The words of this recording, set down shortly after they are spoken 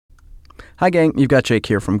Hi gang, you've got Jake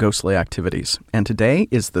here from Ghostly Activities, and today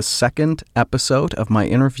is the second episode of my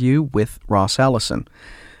interview with Ross Allison.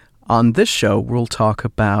 On this show, we'll talk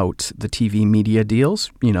about the TV media deals,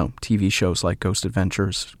 TV shows like Ghost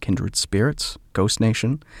Adventures, Kindred Spirits, Ghost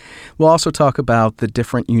Nation. We'll also talk about the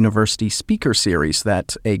different university speaker series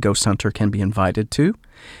that a ghost hunter can be invited to,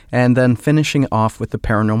 and then finishing off with the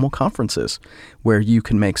paranormal conferences, where you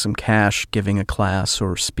can make some cash giving a class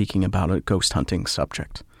or speaking about a ghost hunting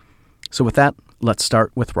subject. So with that, let's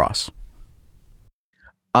start with Ross.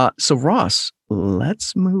 So Ross,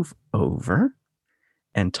 let's move over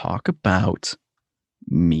and talk about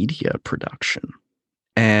media production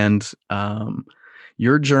and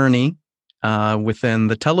your journey within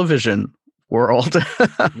the television world.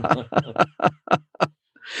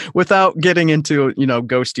 Without getting into,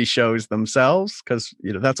 ghosty shows themselves, because,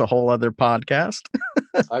 that's a whole other podcast.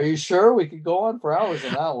 Are you sure? We could go on for hours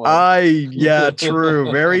on that one. Yeah, true.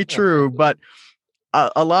 Very true. But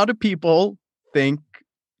a lot of people think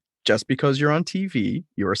just because you're on TV,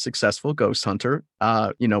 you're a successful ghost hunter.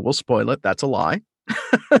 We'll spoil it. That's a lie.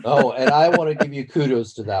 Oh, and I want to give you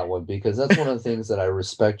kudos to that one, because that's one of the things that I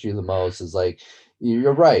respect you the most is like,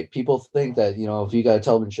 you're right. People think that, if you got a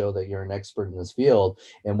television show that you're an expert in this field.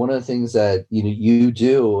 And one of the things that, you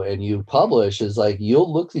do and you publish is like,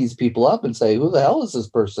 you'll look these people up and say, who the hell is this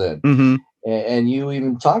person? Mm-hmm. And you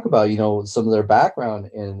even talk about, some of their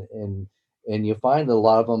background and you find that a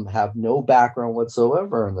lot of them have no background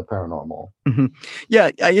whatsoever in the paranormal. Mm-hmm.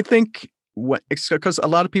 Yeah, I think because a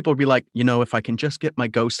lot of people would be like, if I can just get my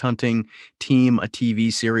ghost hunting team a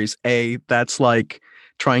TV series, that's like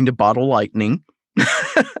trying to bottle lightning.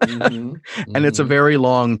 Mm-hmm. And it's a very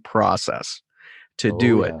long process to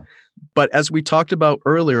do it. But as we talked about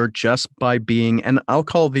earlier, just by being, and I'll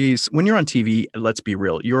call these, when you're on TV, let's be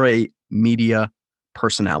real, you're a media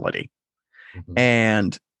personality. Mm-hmm.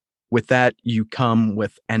 And with that, you come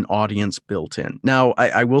with an audience built in. Now,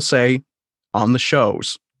 I will say on the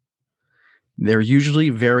shows, they're usually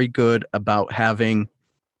very good about having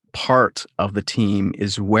part of the team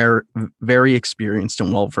is very experienced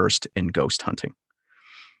and well-versed in ghost hunting.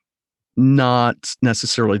 Not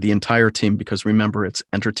necessarily the entire team, because remember, it's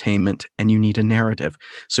entertainment and you need a narrative.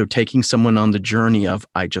 So taking someone on the journey of,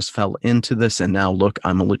 I just fell into this and now look,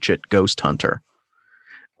 I'm a legit ghost hunter.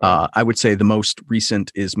 I would say the most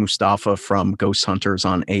recent is Mustafa from Ghost Hunters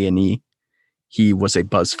on A&E. He was a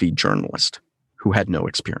BuzzFeed journalist who had no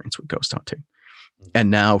experience with ghost hunting.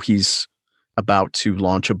 And now he's about to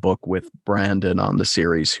launch a book with Brandon on the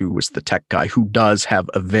series, who was the tech guy, who does have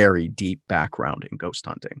a very deep background in ghost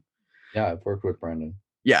hunting. Yeah, I've worked with Brandon.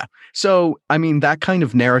 Yeah. So, that kind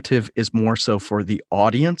of narrative is more so for the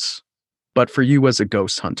audience. But for you as a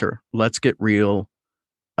ghost hunter, let's get real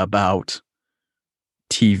about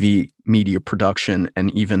TV media production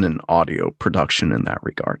and even an audio production in that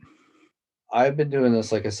regard. I've been doing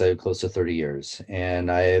this, like I said, close to 30 years,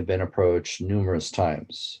 and I have been approached numerous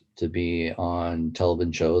times to be on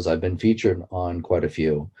television shows. I've been featured on quite a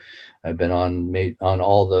few. I've been on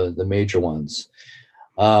all the major ones.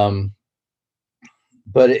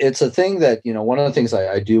 But it's a thing that, one of the things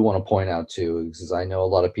I do want to point out too, is I know a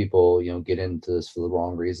lot of people, get into this for the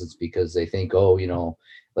wrong reasons, because they think,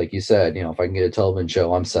 like you said, if I can get a television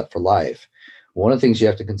show, I'm set for life. One of the things you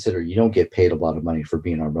have to consider, you don't get paid a lot of money for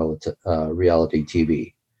being on reality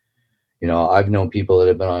TV. I've known people that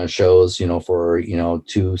have been on shows, for,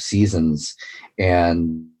 2 seasons,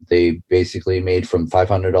 and they basically made from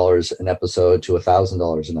 $500 an episode to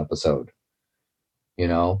 $1,000 an episode.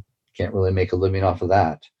 Can't really make a living off of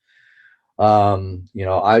that.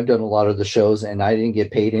 I've done a lot of the shows and I didn't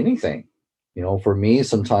get paid anything. For me,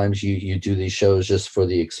 sometimes you do these shows just for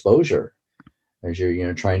the exposure, as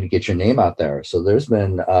you're trying to get your name out there. So there's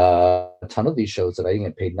been a ton of these shows that I didn't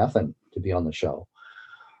get paid nothing to be on the show.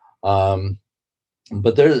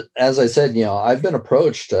 But there's, as I said, I've been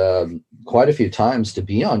approached quite a few times to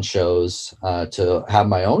be on shows, to have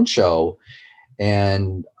my own show,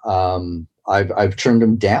 and I've turned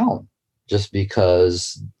them down just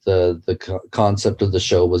because the concept of the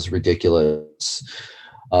show was ridiculous.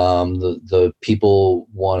 The people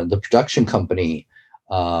wanted, the production company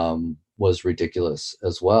was ridiculous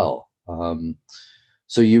as well.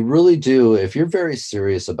 So you really do, if you're very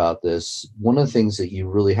serious about this, one of the things that you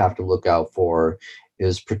really have to look out for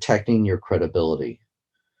is protecting your credibility,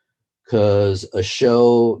 because a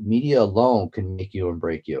show, media alone can make you and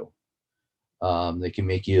break you. They can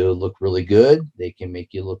make you look really good. They can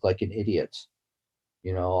make you look like an idiot.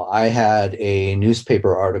 I had a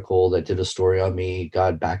newspaper article that did a story on me,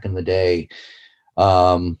 God, back in the day,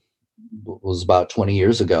 was about 20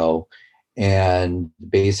 years ago. and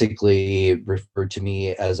basically referred to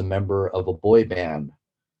me as a member of a boy band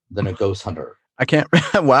than a ghost hunter. I can't.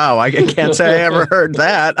 Wow, I can't say I ever heard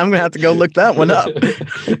that. I'm gonna have to go look that one up.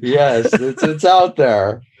 Yes, it's out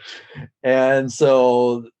there, and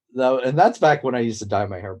so that's back when I used to dye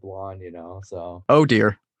my hair blonde, So Oh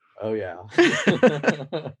dear. oh yeah.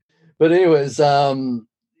 But anyways,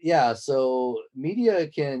 yeah. So media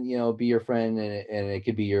can be your friend, and it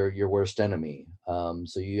could be your worst enemy.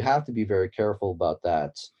 So you have to be very careful about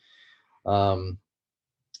that.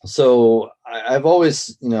 So I've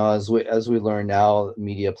always, as we learn now,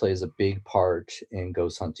 media plays a big part in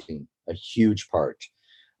ghost hunting, a huge part.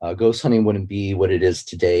 Ghost hunting wouldn't be what it is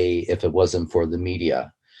today if it wasn't for the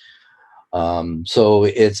media. So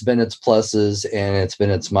it's been its pluses and it's been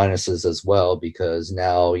its minuses as well, because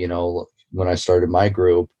now, when I started my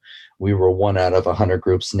group, we were 1 out of 100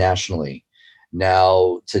 groups nationally.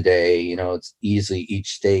 Now today, it's easily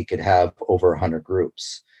each state could have over 100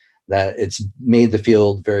 groups. That it's made the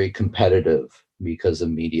field very competitive because of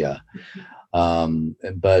media.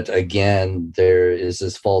 But again, there is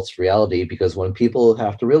this false reality, because when people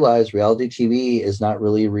have to realize reality TV is not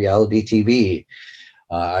really reality TV.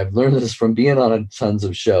 I've learned this from being on tons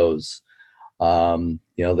of shows.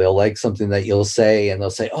 They'll like something that you'll say and they'll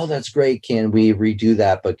say, "Oh, that's great. Can we redo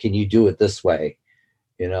that? But can you do it this way?"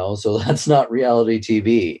 So that's not reality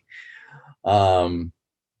TV.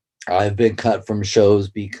 I've been cut from shows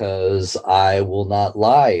because I will not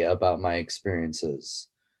lie about my experiences,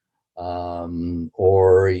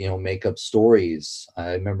 or make up stories.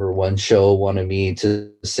 I remember one show wanted me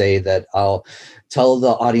to say that I'll tell the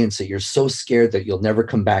audience that you're so scared that you'll never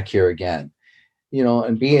come back here again.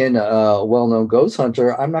 And being a well-known ghost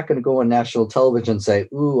hunter, I'm not going to go on national television and say,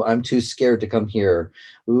 "Ooh, I'm too scared to come here.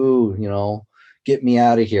 Ooh, get me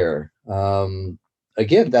out of here."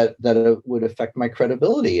 Again, that would affect my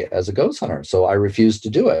credibility as a ghost hunter. So I refused to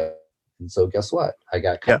do it. And so guess what? I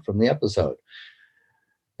got cut from the episode.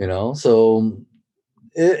 So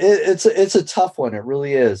it's a tough one. It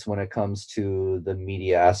really is, when it comes to the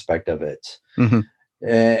media aspect of it. Mm-hmm.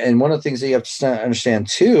 And one of the things that you have to understand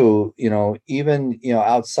too, even,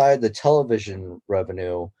 outside the television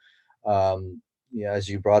revenue, as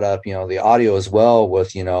you brought up, the audio as well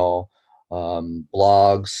with,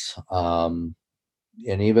 blogs,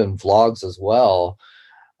 and even vlogs as well.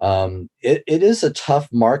 It is a tough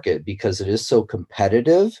market because it is so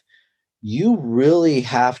competitive. You really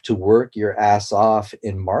have to work your ass off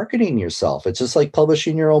in marketing yourself. It's just like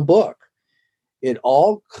publishing your own book. It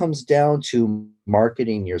all comes down to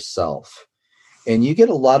marketing yourself. And you get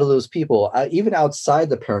a lot of those people, even outside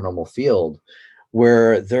the paranormal field,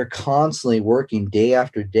 where they're constantly working day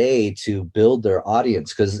after day to build their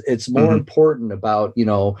audience, because it's more important about,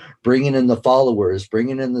 bringing in the followers,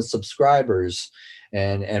 bringing in the subscribers,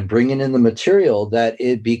 and bringing in the material, that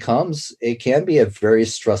it can be a very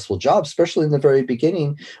stressful job, especially in the very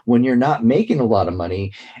beginning when you're not making a lot of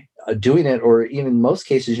money doing it, or even in most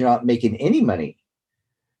cases, you're not making any money.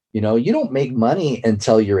 You don't make money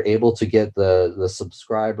until you're able to get the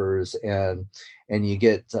subscribers and you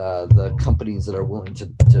get the companies that are willing to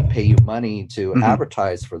pay you money to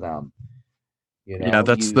advertise for them. Yeah,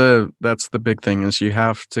 that's the big thing, is you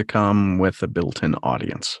have to come with a built-in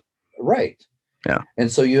audience. Right. Yeah.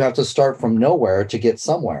 And so you have to start from nowhere to get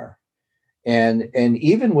somewhere. And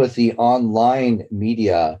even with the online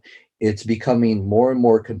media, it's becoming more and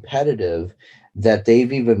more competitive, that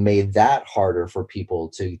they've even made that harder for people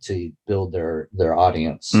to build their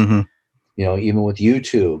audience. Even with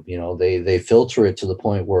YouTube, they filter it to the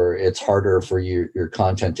point where it's harder for your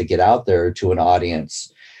content to get out there to an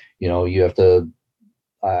audience. You have to,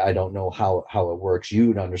 I don't know how it works.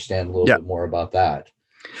 You'd understand a little bit more about that.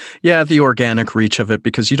 Yeah, the organic reach of it,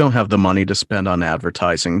 because you don't have the money to spend on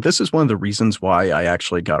advertising. This is one of the reasons why I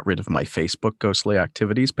actually got rid of my Facebook Ghostly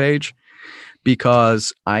Activities page,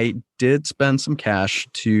 because I did spend some cash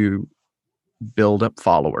to build up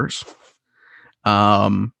followers,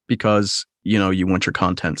 because, you want your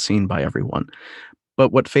content seen by everyone.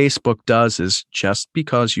 But what Facebook does is, just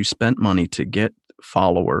because you spent money to get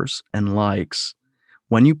followers and likes,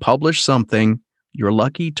 when you publish something, you're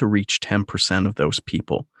lucky to reach 10% of those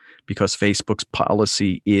people, because Facebook's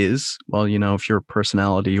policy is, well, if you're a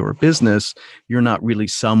personality or a business, you're not really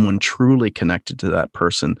someone truly connected to that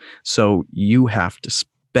person. So you have to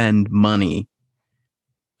spend money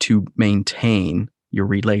to maintain your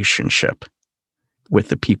relationship with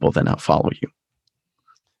the people that now follow you.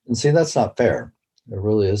 And see, that's not fair. It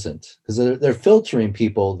really isn't, because they're filtering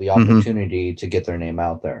people the opportunity to get their name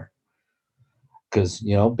out there. Because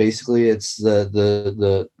basically, it's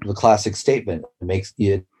the classic statement: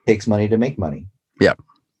 it takes money to make money. Yeah.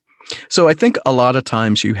 So I think a lot of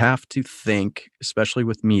times you have to think, especially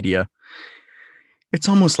with media, it's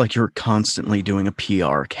almost like you're constantly doing a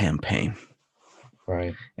PR campaign.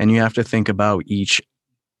 Right. And you have to think about each,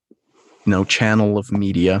 channel of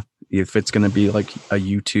media. If it's going to be like a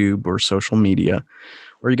YouTube or social media,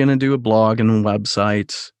 or you're going to do a blog and a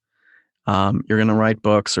website, you're going to write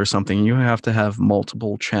books or something, you have to have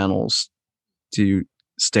multiple channels to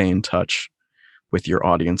stay in touch with your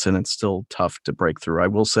audience. And it's still tough to break through. I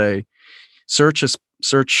will say search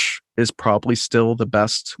is probably still the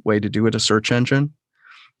best way to do it, a search engine.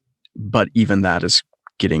 But even that is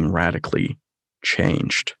getting radically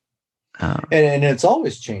changed. And it's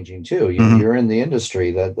always changing too. You're in the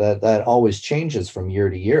industry that always changes from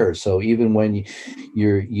year to year. So even when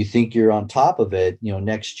you think you're on top of it,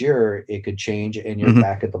 next year it could change and you're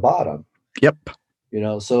back at the bottom. Yep.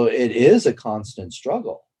 So it is a constant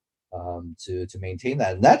struggle to maintain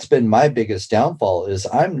that. And that's been my biggest downfall is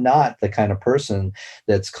I'm not the kind of person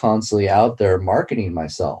that's constantly out there marketing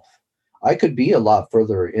myself. I could be a lot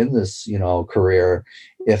further in this, career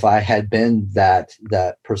if I had been that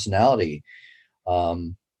personality,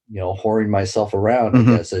 whoring myself around, I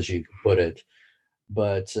guess, as you could put it.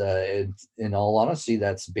 But in all honesty,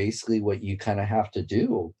 that's basically what you kind of have to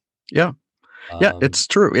do. Yeah. Yeah, it's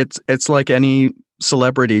true. It's like any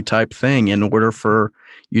celebrity type thing. In order for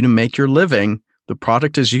you to make your living, the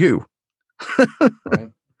product is you.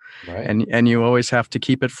 Right. Right. And you always have to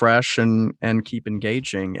keep it fresh and keep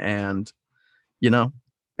engaging. And,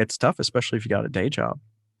 it's tough, especially if you got a day job.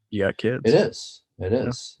 You got kids. It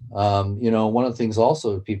is. One of the things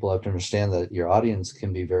also people have to understand that your audience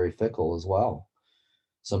can be very fickle as well.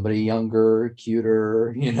 Somebody younger,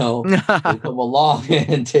 cuter, will come along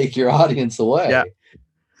and take your audience away. Yeah.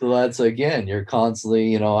 So that's, again, you're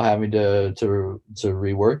constantly, having to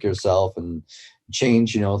rework yourself and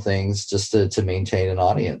change, things just to maintain an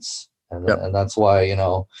audience. And that's why,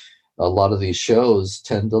 a lot of these shows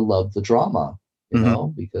tend to love the drama,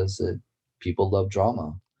 because people love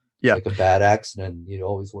drama. Yeah. Like a bad accident, you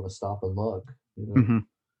always want to stop and look.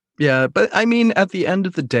 Yeah, but I mean, at the end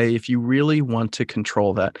of the day, if you really want to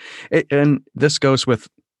control that, and this goes with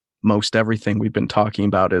most everything we've been talking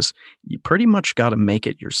about, is you pretty much got to make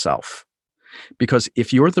it yourself. Because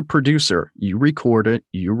if you're the producer, you record it,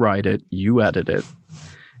 you write it, you edit it,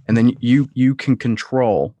 and then you can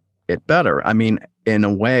control it better. I mean, in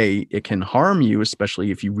a way, it can harm you,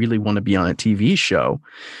 especially if you really want to be on a TV show.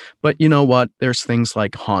 But you know what? There's things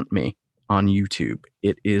like Haunt Me on YouTube.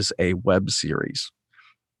 It is a web series.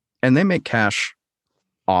 And they make cash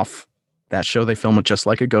off that show. They film it just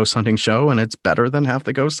like a ghost hunting show, and it's better than half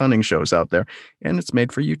the ghost hunting shows out there. And it's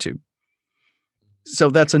made for YouTube.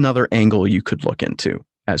 So that's another angle you could look into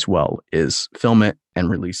as well, is film it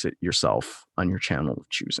and release it yourself on your channel of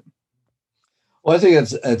choosing. Well, I think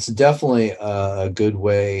it's definitely a good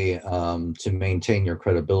way to maintain your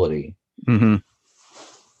credibility.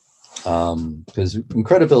 Because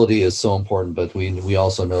credibility is so important, but we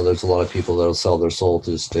also know there's a lot of people that'll sell their soul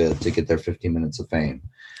just to get their 15 minutes of fame.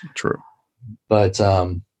 True. But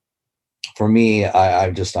for me,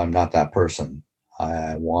 I'm not that person.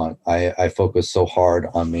 I focus so hard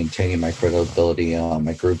on maintaining my credibility, on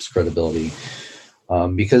my group's credibility,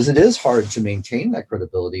 because it is hard to maintain that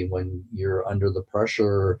credibility when you're under the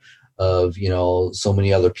pressure of, so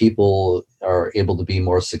many other people are able to be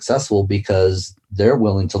more successful because they're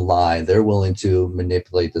willing to lie. They're willing to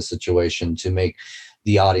manipulate the situation to make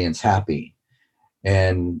the audience happy.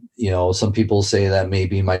 And, some people say that may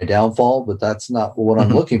be my downfall, but that's not what I'm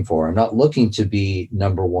looking for. I'm not looking to be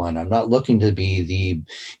number one. I'm not looking to be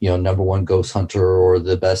the, number one ghost hunter or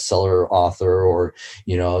the bestseller author or,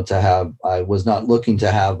 I was not looking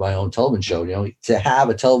to have my own television show. To have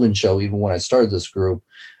a television show, even when I started this group,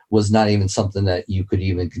 was not even something that you could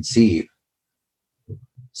even conceive.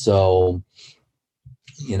 So,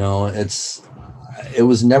 it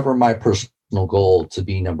was never my personal goal to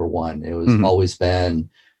be number one. It was always been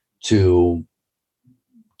to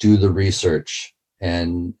do the research.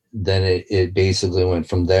 And then it basically went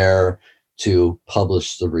from there to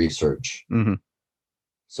publish the research.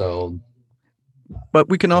 So, but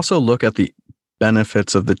we can also look at the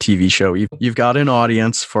benefits of the TV show. You've got an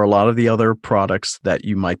audience for a lot of the other products that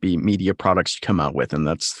you might be media products you come out with. And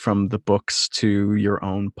that's from the books to your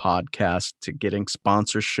own podcast to getting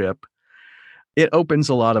sponsorship. It opens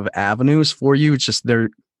a lot of avenues for you. It's just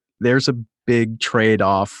there's a big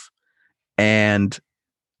trade-off. And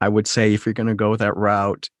I would say if you're going to go that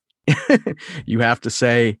route, you have to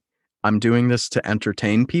say, I'm doing this to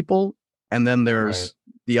entertain people. And then there's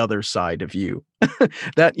the other side of you.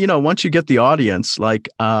 That, once you get the audience, like,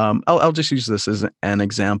 I'll just use this as an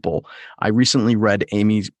example. I recently read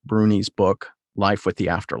Amy Bruni's book, Life with the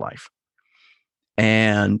Afterlife.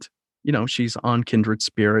 And, she's on Kindred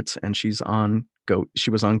Spirits, and she was on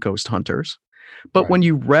Ghost Hunters. But when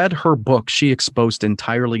you read her book, she exposed an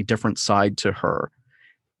entirely different side to her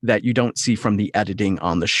that you don't see from the editing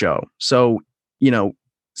on the show. So,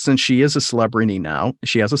 since she is a celebrity now,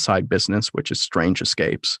 she has a side business, which is Strange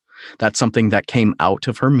Escapes. That's something that came out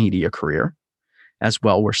of her media career as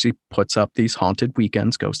well, where she puts up these haunted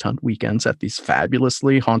weekends, ghost hunt weekends at these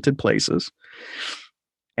fabulously haunted places.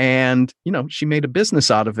 And, she made a business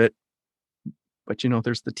out of it. But,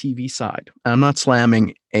 there's the TV side. I'm not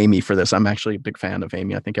slamming Amy for this. I'm actually a big fan of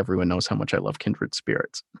Amy. I think everyone knows how much I love Kindred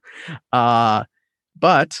Spirits.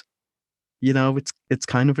 But, it's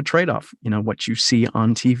kind of a trade-off. What you see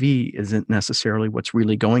on TV isn't necessarily what's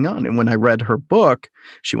really going on. And when I read her book,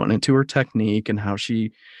 she went into her technique and how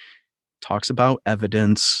she talks about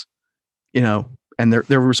evidence, and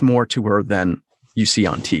there was more to her than you see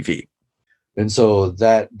on TV. And so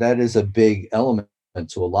that is a big element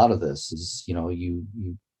to a lot of this is, you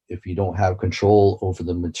if you don't have control over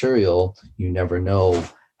the material, you never know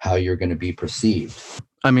how you're going to be perceived.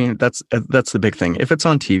 I mean, that's the big thing. If it's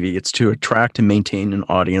on TV, it's to attract and maintain an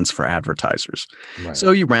audience for advertisers. Right.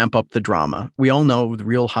 So you ramp up the drama. We all know the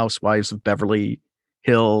Real Housewives of Beverly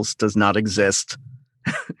Hills does not exist.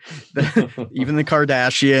 Even the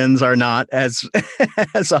Kardashians are not as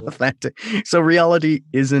authentic. So reality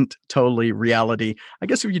isn't totally reality. I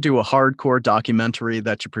guess if you do a hardcore documentary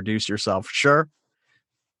that you produce yourself, sure.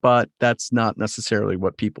 But that's not necessarily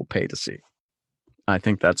what people pay to see. I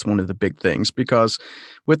think that's one of the big things, because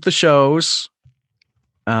with the shows,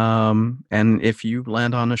 and if you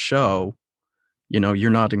land on a show, you're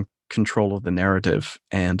not in control of the narrative,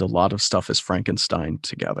 and a lot of stuff is Frankenstein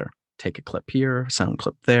together. Take a clip here, sound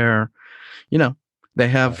clip there. They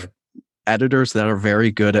have editors that are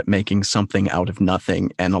very good at making something out of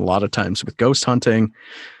nothing. And a lot of times with ghost hunting,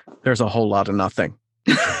 there's a whole lot of nothing.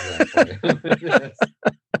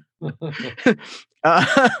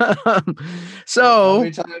 So how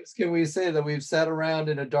many times can we say that we've sat around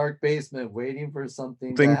in a dark basement waiting for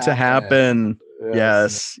something to happen?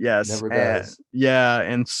 Yes. Never does.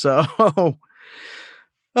 And so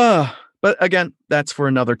but again, that's for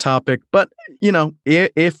another topic. But,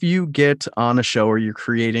 if you get on a show or you're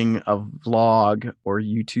creating a vlog or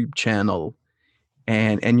YouTube channel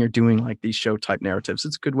and you're doing like these show type narratives,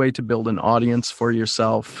 it's a good way to build an audience for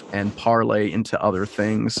yourself and parlay into other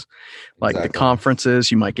things. Like the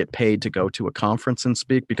conferences, you might get paid to go to a conference and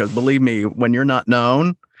speak, because believe me, when you're not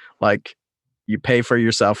known, like you pay for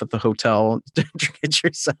yourself at the hotel to get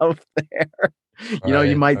yourself there.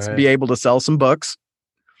 You might be able to sell some books.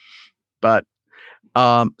 But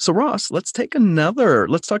so Ross, let's talk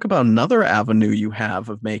about another avenue you have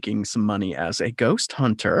of making some money as a ghost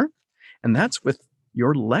hunter, and that's with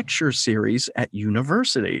your lecture series at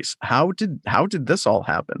universities. How did this all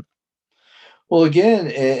happen? Well, again,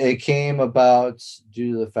 it came about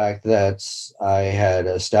due to the fact that I had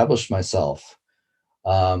established myself.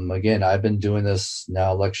 Again, I've been doing this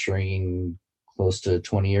now, lecturing close to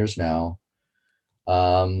 20 years now.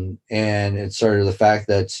 And it started the fact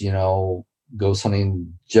that, ghost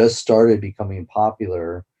hunting just started becoming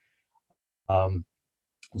popular.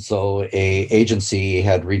 So a agency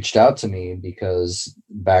had reached out to me, because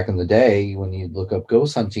back in the day, when you look up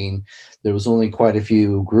ghost hunting, there was only quite a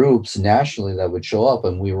few groups nationally that would show up,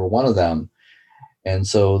 and we were one of them. And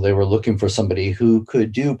so they were looking for somebody who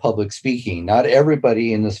could do public speaking. Not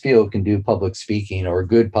everybody in this field can do public speaking or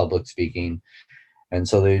good public speaking. And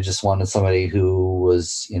so they just wanted somebody who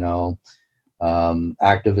was,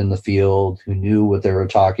 active in the field, who knew what they were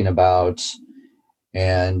talking about.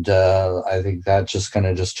 And I think that just kind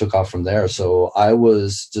of just took off from there. So I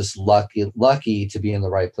was just lucky to be in the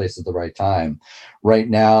right place at the right time. Right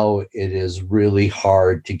now, it is really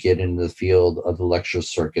hard to get into the field of the lecture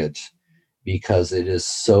circuit, because it is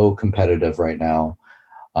so competitive right now.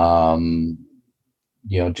 Due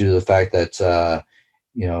to the fact that,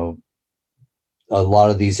 a lot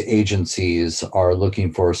of these agencies are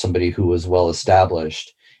looking for somebody who is well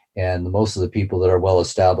established, and most of the people that are well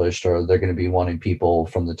established they're going to be wanting people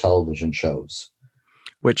from the television shows,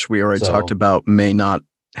 which we already talked about, may not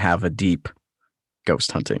have a deep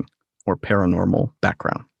ghost hunting or paranormal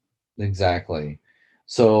background. Exactly.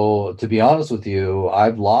 So to be honest with you,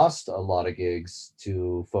 I've lost a lot of gigs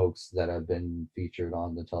to folks that have been featured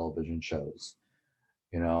on the television shows.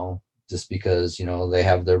 Just because, they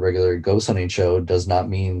have their regular ghost hunting show does not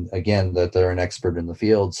mean, again, that they're an expert in the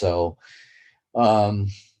field. So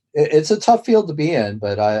it's a tough field to be in,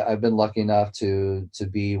 but I've been lucky enough to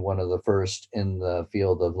be one of the first in the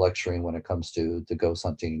field of lecturing when it comes to ghost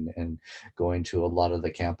hunting and going to a lot of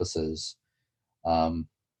the campuses. Um,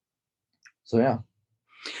 so yeah.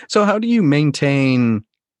 So how do you maintain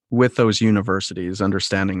with those universities,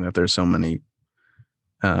 understanding that there's so many,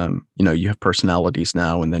 you have personalities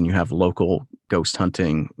now, and then you have local ghost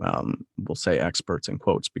hunting, we'll say experts in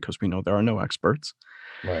quotes, because we know there are no experts.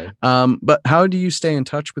 Right. But how do you stay in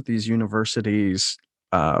touch with these universities?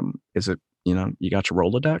 Is it, you got your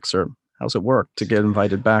Rolodex, or how's it work to get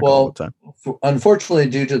invited back all the time? Unfortunately,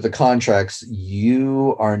 due to the contracts,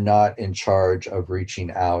 you are not in charge of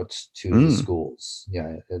reaching out to the schools.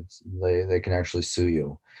 Yeah, they can actually sue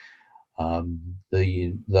you.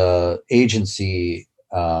 The agency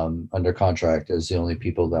under contract is the only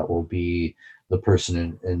people that will be the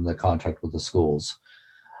person in the contact with the schools.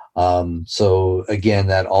 So again,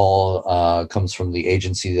 that all comes from the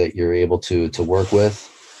agency that you're able to work with.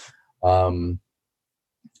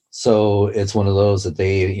 So it's one of those that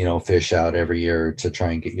they, fish out every year to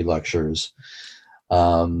try and get you lectures.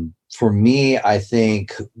 For me, I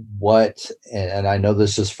think and I know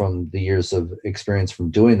this is from the years of experience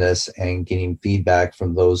from doing this and getting feedback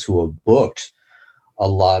from those who have booked a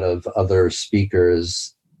lot of other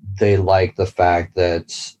speakers, they like the fact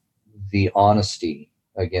that the honesty,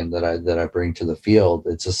 again, that I bring to the field.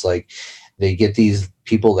 It's just like they get these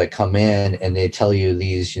people that come in and they tell you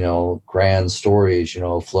these, grand stories,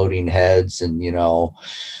 floating heads and,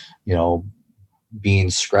 being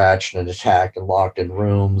scratched and attacked and locked in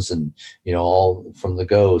rooms and, all from the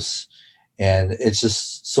ghosts. And it's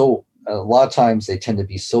just so, a lot of times they tend to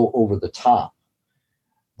be so over the top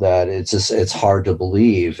that it's hard to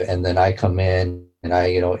believe. And then I come in and I,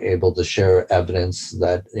 able to share evidence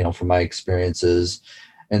that, from my experiences,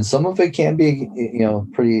 and some of it can be,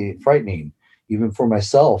 pretty frightening, even for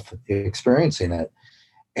myself experiencing it.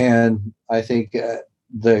 And I think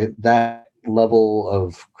that level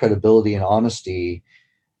of credibility and honesty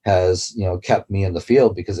has, kept me in the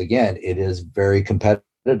field, because again, it is very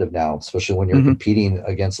competitive now, especially when you're competing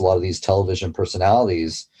against a lot of these television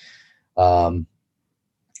personalities.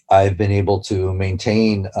 I've been able to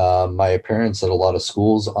maintain my appearance at a lot of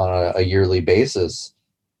schools on a yearly basis,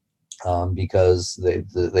 because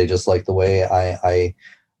they just like the way I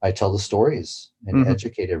tell the stories and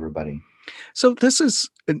educate everybody. So this is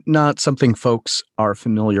not something folks are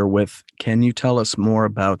familiar with. Can you tell us more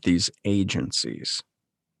about these agencies?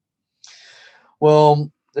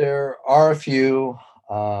 Well, there are a few.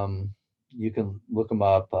 You can look them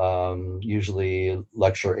up. Usually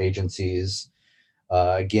lecture agencies.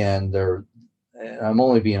 Again, I'm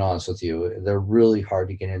only being honest with you, they're really hard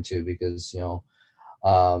to get into because,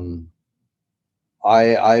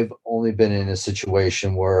 I've only been in a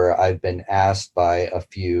situation where I've been asked by a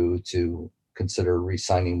few to consider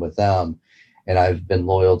re-signing with them, and I've been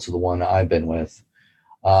loyal to the one I've been with.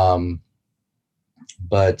 But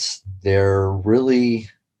they're really,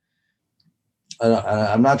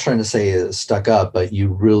 I'm not trying to say stuck up, but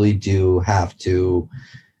you really do have to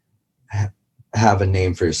have a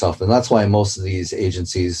name for yourself. And that's why most of these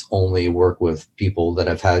agencies only work with people that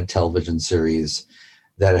have had television series,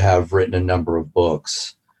 that have written a number of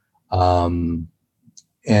books. And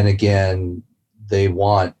again, they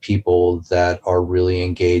want people that are really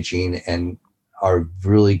engaging and are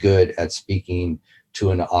really good at speaking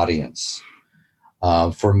to an audience.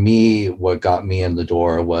 For me, what got me in the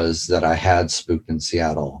door was that I had Spooked in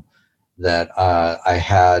Seattle, that I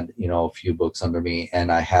had, a few books under me,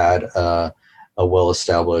 and I had a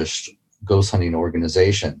well-established ghost hunting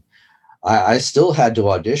organization. I still had to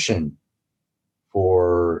audition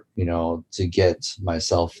for, to get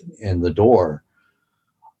myself in the door.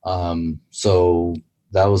 So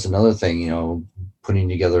that was another thing, putting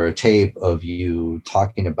together a tape of you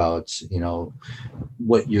talking about,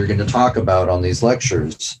 what you're going to talk about on these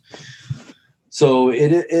lectures. So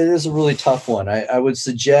it is a really tough one. I would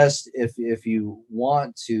suggest if you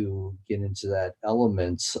want to get into that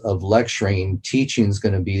element of lecturing, teaching is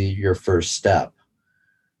going to be your first step.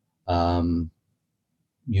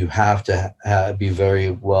 You have to be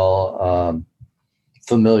very well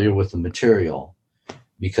familiar with the material,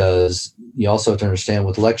 because you also have to understand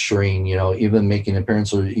with lecturing, even making an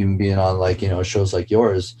appearance or even being on shows like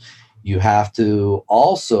yours, you have to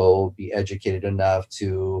also be educated enough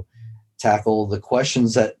to tackle the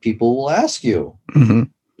questions that people will ask you.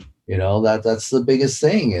 That's the biggest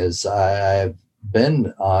thing. Is I've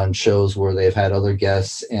been on shows where they've had other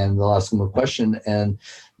guests and they'll ask them a question and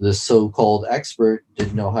the so-called expert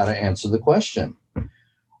didn't know how to answer the question,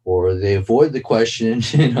 or they avoid the question,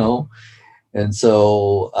 and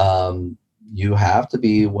so you have to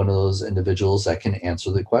be one of those individuals that can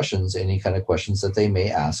answer the questions, any kind of questions that they may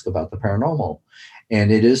ask about the paranormal.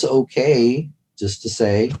 And it is okay just to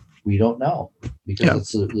say, we don't know, because Yeah.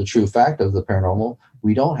 it's the true fact of the paranormal.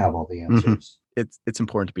 We don't have all the answers. It's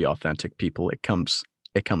important to be authentic, people. It comes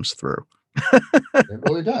through. It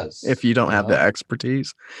really does. If you don't have the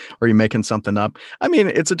expertise, or you're making something up. I mean,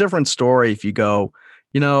 it's a different story if you go,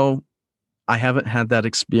 I haven't had that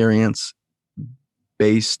experience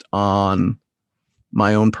based on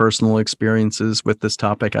my own personal experiences with this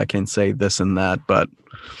topic. I can say this and that, but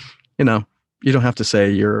you don't have to say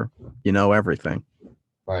you know everything.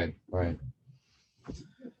 Right.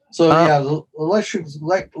 So yeah, the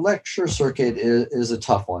lecture circuit is a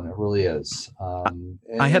tough one. It really is.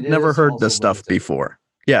 I had never heard this stuff before.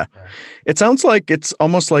 Yeah. It sounds like it's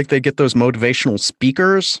almost like they get those motivational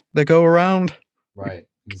speakers that go around. Right.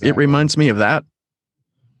 Exactly. It reminds me of that.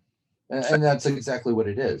 And that's exactly what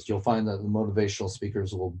it is. You'll find that the motivational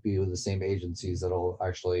speakers will be with the same agencies that'll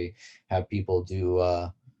actually have people do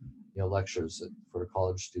lectures for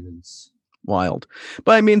college students. Wild.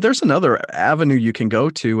 But I mean, there's another avenue you can go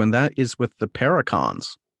to, and that is with the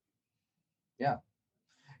Paracons. Yeah.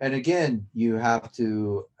 And again, you have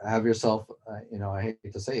to have yourself, I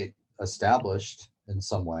hate to say it, established in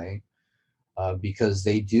some way, because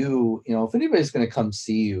they do, if anybody's going to come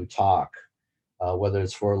see you talk, whether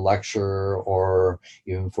it's for a lecture or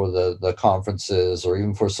even for the conferences or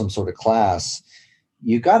even for some sort of class,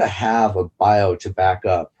 you got to have a bio to back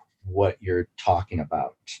up what you're talking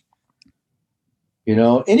about.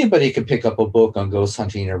 Anybody could pick up a book on ghost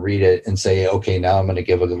hunting and read it and say, okay, now I'm going to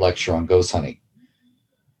give a lecture on ghost hunting.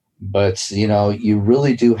 But, you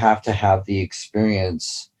really do have to have the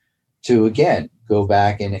experience to, again, go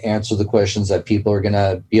back and answer the questions that people are going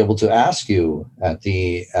to be able to ask you at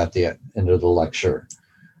the end of the lecture.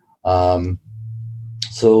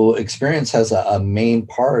 So experience has a main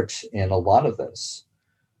part in a lot of this.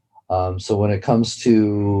 So when it comes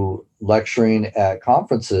to lecturing at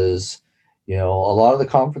conferences, a lot of the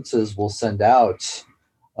conferences will send out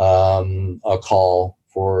a call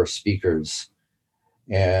for speakers,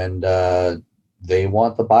 and they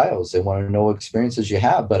want the bios. They want to know what experiences you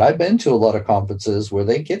have. But I've been to a lot of conferences where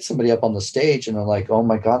they get somebody up on the stage and they're like, oh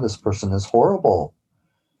my God, this person is horrible.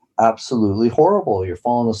 Absolutely horrible. You're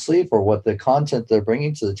falling asleep, or what the content they're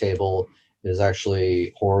bringing to the table is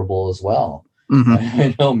actually horrible as well. Mm-hmm.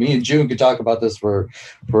 I know me and June could talk about this for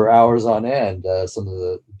hours on end, some of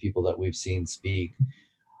the people that we've seen speak.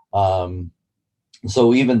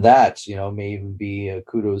 So even that, may even be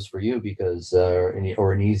kudos for you, because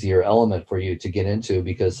or an easier element for you to get into,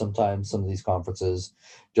 because sometimes some of these conferences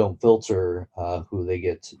don't filter who they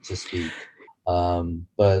get to speak.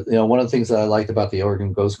 But one of the things that I liked about the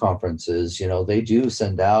Oregon Ghost Conference is, they do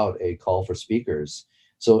send out a call for speakers,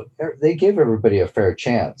 so they give everybody a fair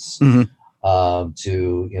chance. Mm-hmm.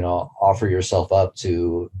 To offer yourself up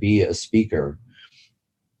to be a speaker.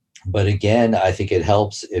 But again, I think it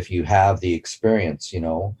helps if you have the experience.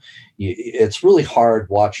 It's really hard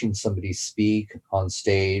watching somebody speak on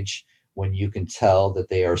stage when you can tell that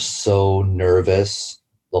they are so nervous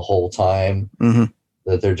the whole time. Mm-hmm.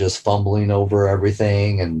 That they're just fumbling over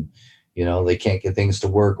everything, and they can't get things to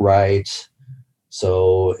work right.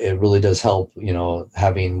 So it really does help,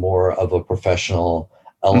 having more of a professional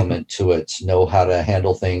element to it, to know how to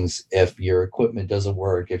handle things if your equipment doesn't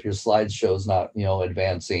work, if your slideshow's not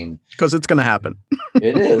advancing, because it's going to happen.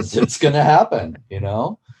 It's going to happen.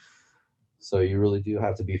 So you really do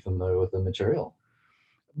have to be familiar with the material.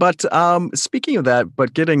 But speaking of that,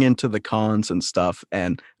 but getting into the cons and stuff,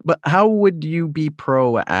 but how would you be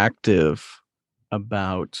proactive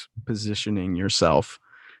about positioning yourself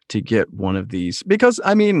to get one of these? Because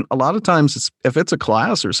I mean, a lot of times if it's a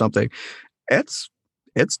class or something, it's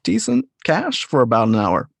decent cash for about an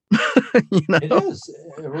hour. It is.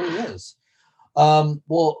 It really is. Well,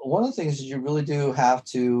 one of the things is you really do have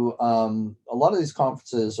to, a lot of these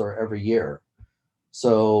conferences are every year.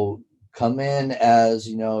 So come in as,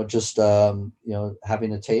 just, having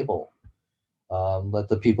a table. Let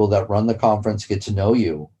the people that run the conference get to know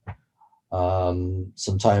you.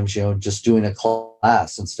 Sometimes, just doing a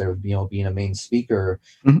class instead of, being a main speaker,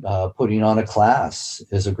 mm-hmm. Putting on a class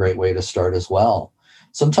is a great way to start as well.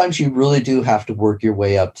 Sometimes you really do have to work your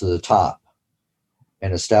way up to the top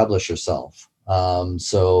and establish yourself.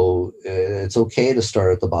 So it's okay to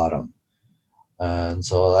start at the bottom. And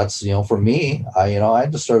so that's, for me, I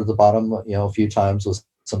had to start at the bottom, a few times with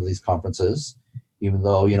some of these conferences, even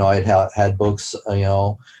though, I'd had books,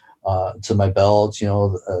 to my belt,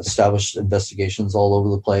 established investigations all over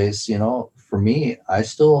the place. For me, I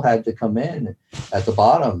still had to come in at the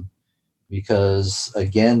bottom, because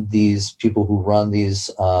again, these people who run these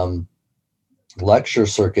lecture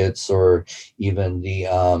circuits, or even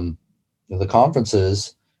the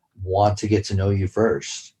conferences, want to get to know you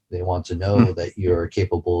first. They want to know that you're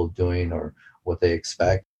capable of doing or what they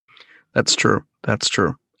expect. That's true. That's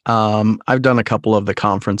true. I've done a couple of the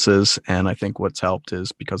conferences, and I think what's helped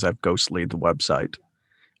is because I've Ghostly the website,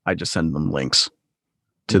 I just send them links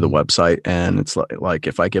to the website, and it's like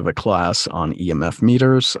if I give a class on EMF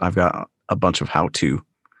meters, I've got a bunch of how-to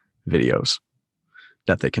videos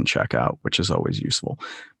that they can check out, which is always useful.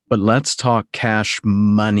 But let's talk cash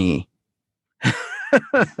money.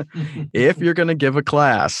 If you're going to give a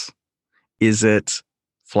class, is it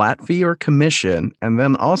flat fee or commission? And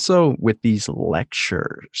then also with these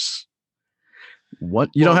lectures, what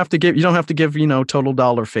you don't have to give, total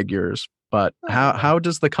dollar figures, but how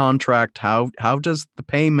does the contract, how does the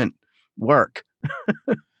payment work?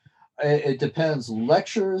 It depends.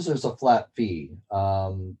 Lectures, there's a flat fee.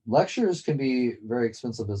 Lectures can be very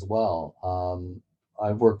expensive as well.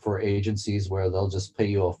 I've worked for agencies where they'll just pay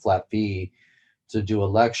you a flat fee to do a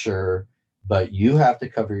lecture, but you have to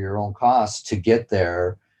cover your own costs to get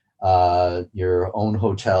there, your own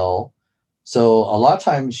hotel. So a lot of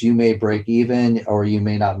times you may break even, or you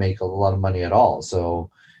may not make a lot of money at all.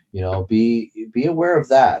 So, be aware of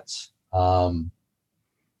that.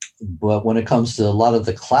 But when it comes to a lot of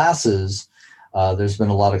the classes, there's been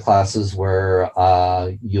a lot of classes where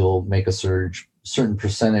you'll make a certain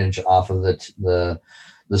percentage off of the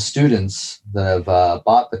students that have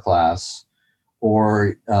bought the class.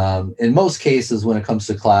 Or in most cases, when it comes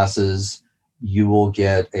to classes, you will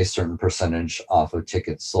get a certain percentage off of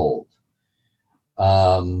tickets sold.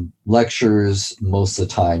 Lectures, most of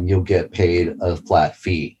the time, you'll get paid a flat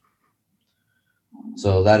fee.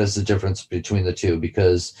 So that is the difference between the two,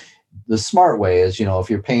 because the smart way is, if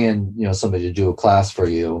you're paying, somebody to do a class for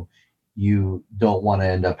you, you don't want to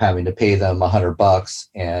end up having to pay them $100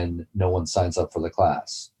 and no one signs up for the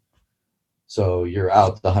class. So you're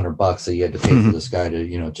out the $100 that you had to pay for this guy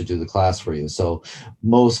to, to do the class for you. So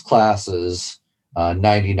most classes,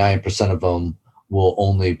 99% of them will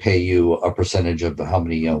only pay you a percentage of how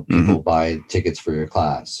many, people buy tickets for your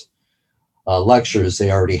class. Lectures,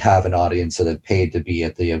 they already have an audience that have paid to be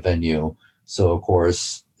at the venue. So of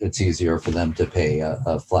course it's easier for them to pay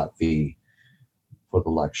a flat fee for the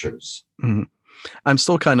lectures. I'm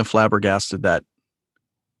still kind of flabbergasted that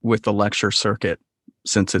with the lecture circuit,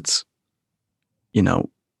 since it's,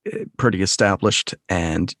 pretty established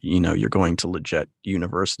and, you're going to legit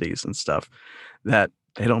universities and stuff, that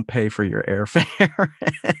they don't pay for your airfare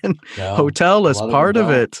and hotel as part of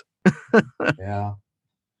it.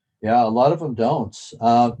 Yeah, a lot of them don't.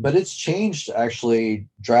 But it's changed actually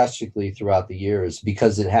drastically throughout the years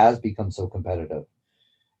because it has become so competitive.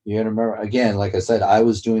 You got to remember, again, like I said, I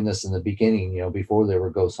was doing this in the beginning, before there were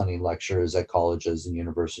ghost hunting lectures at colleges and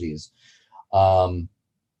universities.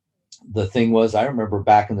 The thing was, I remember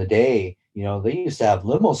back in the day, they used to have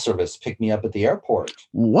limo service pick me up at the airport.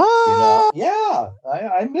 What? Yeah,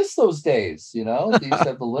 I miss those days. They used to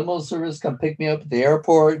have the limo service come pick me up at the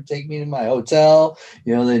airport, take me to my hotel,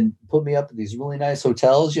 then put me up at these really nice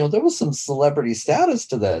hotels. There was some celebrity status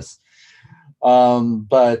to this. Or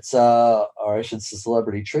I should say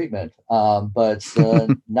celebrity treatment. But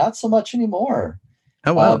not so much anymore.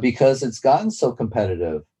 Oh, wow. Because it's gotten so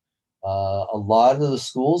competitive. A lot of the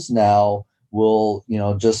schools now will,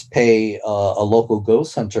 just pay a local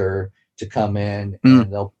ghost hunter to come in,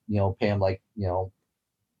 and they'll, pay them like,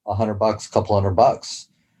 $100, couple $100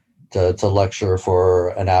 to lecture for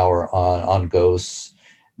an hour on ghosts,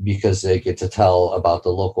 because they get to tell about the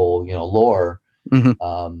local, lore.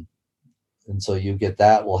 And so you get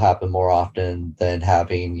that will happen more often than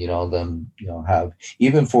having, them, have,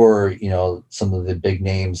 even for, some of the big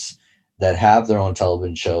names that have their own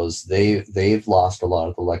television shows, they've lost a lot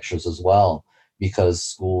of the lectures as well, because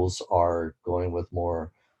schools are going with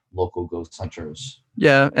more local ghost hunters.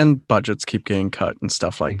 Yeah, and budgets keep getting cut and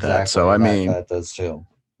stuff like that. So that does too.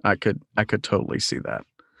 I could totally see that.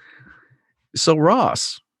 So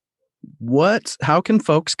Ross, how can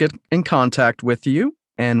folks get in contact with you,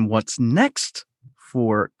 and what's next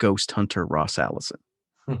for Ghost Hunter Ross Allison?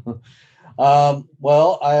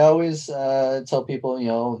 Well, I always tell people,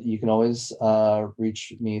 you can always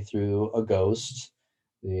reach me through a ghost,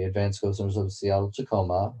 the Advanced Ghost Hunters of Seattle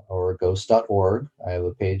Tacoma, or ghost.org. I have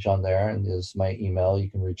a page on there, and there's my email. You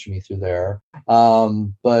can reach me through there.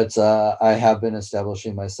 But I have been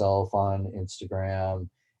establishing myself on Instagram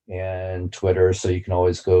and Twitter, so you can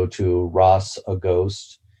always go to Ross a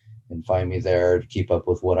Ghost and find me there to keep up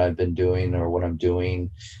with what I've been doing or what I'm doing.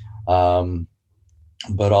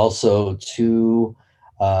 But also to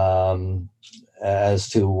um, as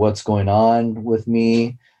to what's going on with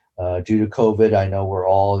me. Due to COVID, I know we're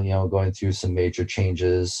all, going through some major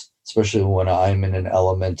changes, especially when I'm in an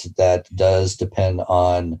element that does depend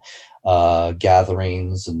on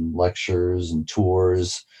gatherings and lectures and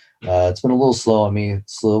tours. It's been a little slow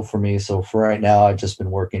for me. So for right now, I've just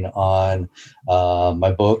been working on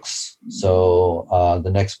my books. So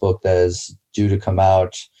the next book that is due to come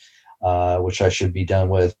out, which I should be done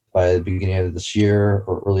with by the beginning of this year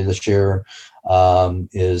or early this year,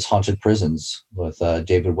 is Haunted Prisons with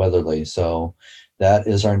David Weatherly. So that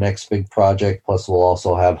is our next big project. Plus, we'll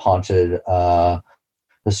also have Haunted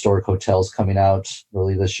Historic Hotels coming out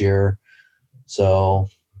early this year. So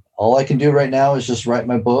all I can do right now is just write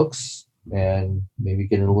my books and maybe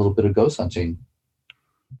get in a little bit of ghost hunting.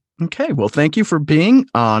 Okay. Well, thank you for being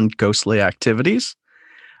on Ghostly Activities.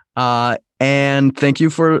 And thank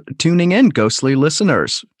you for tuning in, Ghostly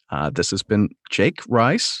listeners. This has been Jake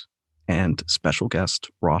Rice and special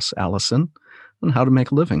guest Ross Allison on how to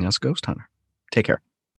make a living as a ghost hunter. Take care.